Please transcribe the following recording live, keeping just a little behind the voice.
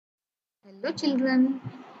Hello children,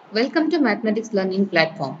 welcome to Mathematics Learning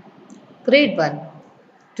Platform, Grade 1.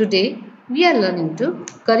 Today we are learning to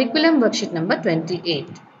Curriculum Worksheet number 28.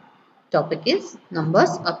 Topic is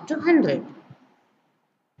Numbers up to 100.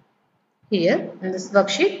 Here in this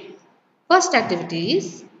worksheet, first activity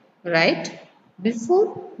is write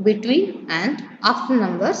before, between and after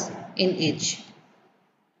numbers in each.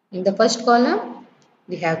 In the first column,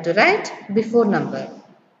 we have to write before number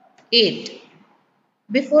 8.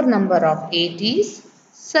 Before number of 8 is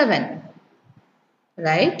 7.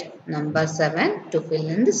 Write number 7 to fill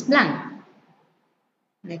in this blank.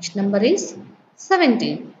 Next number is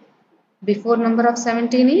 17. Before number of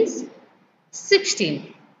 17 is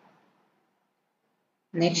 16.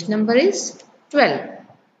 Next number is 12.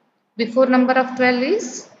 Before number of 12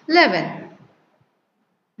 is 11.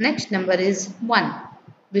 Next number is 1.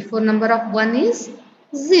 Before number of 1 is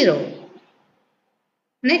 0.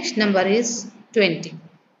 Next number is 20.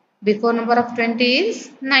 Before number of 20 is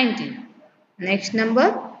 19. Next number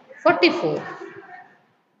 44.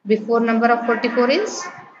 Before number of 44 is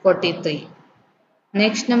 43.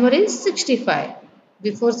 Next number is 65.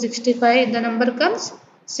 Before 65 the number comes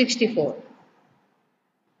 64.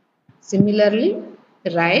 Similarly,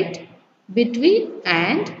 write between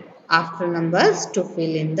and after numbers to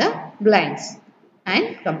fill in the blanks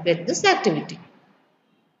and complete this activity.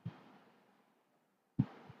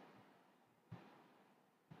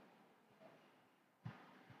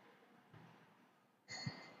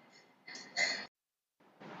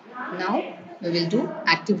 Now we will do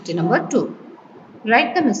activity number 2.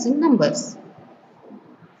 Write the missing numbers.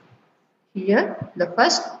 Here the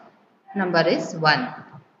first number is 1.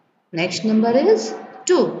 Next number is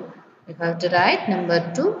 2. You have to write number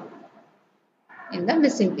 2 in the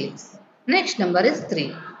missing place. Next number is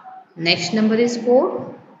 3. Next number is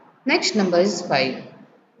 4. Next number is 5.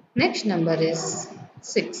 Next number is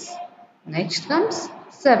 6. Next comes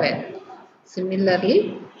 7.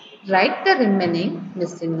 Similarly, write the remaining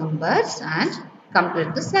missing numbers and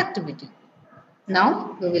complete this activity.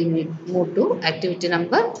 Now we will move to activity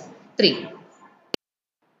number 3.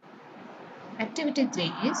 Activity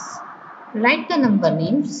 3 is write the number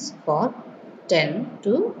names for 10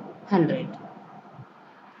 to 100.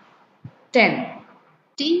 10.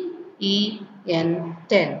 T-E-N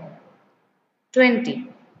 10. 20.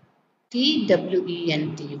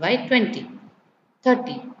 T-W-E-N-T-Y 20.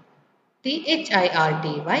 30.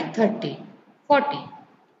 T-H-I-R-T-Y 30. 40.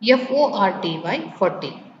 F-O-R-T-Y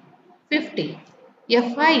 40. 50.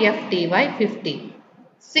 F-I-F-T-Y 50.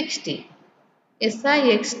 60.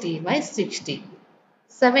 S-I-X-T-Y 60.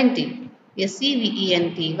 70.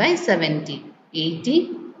 S-E-V-E-N-T-Y 70. 80.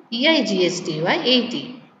 E-I-G-S-T-Y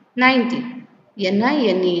 80. 90.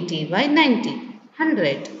 N-I-N-E-T-Y 90.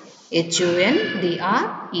 100.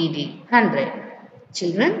 H-U-N-D-R-E-D 100.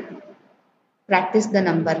 Children, practice the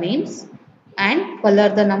number names and color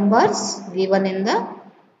the numbers given in the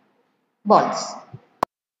balls.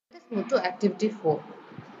 Let's move to activity 4.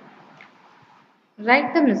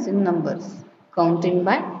 Write the missing numbers counting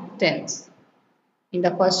by tens. In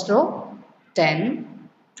the first row, 10,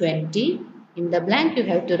 20. In the blank, you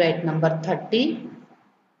have to write number 30,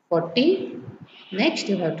 40. Next,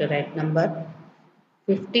 you have to write number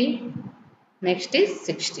 50. Next is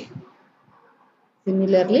 60.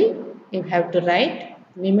 Similarly, you have to write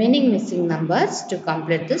remaining missing numbers to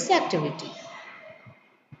complete this activity.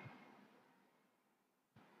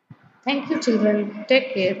 Thank you children.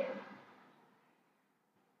 Take care.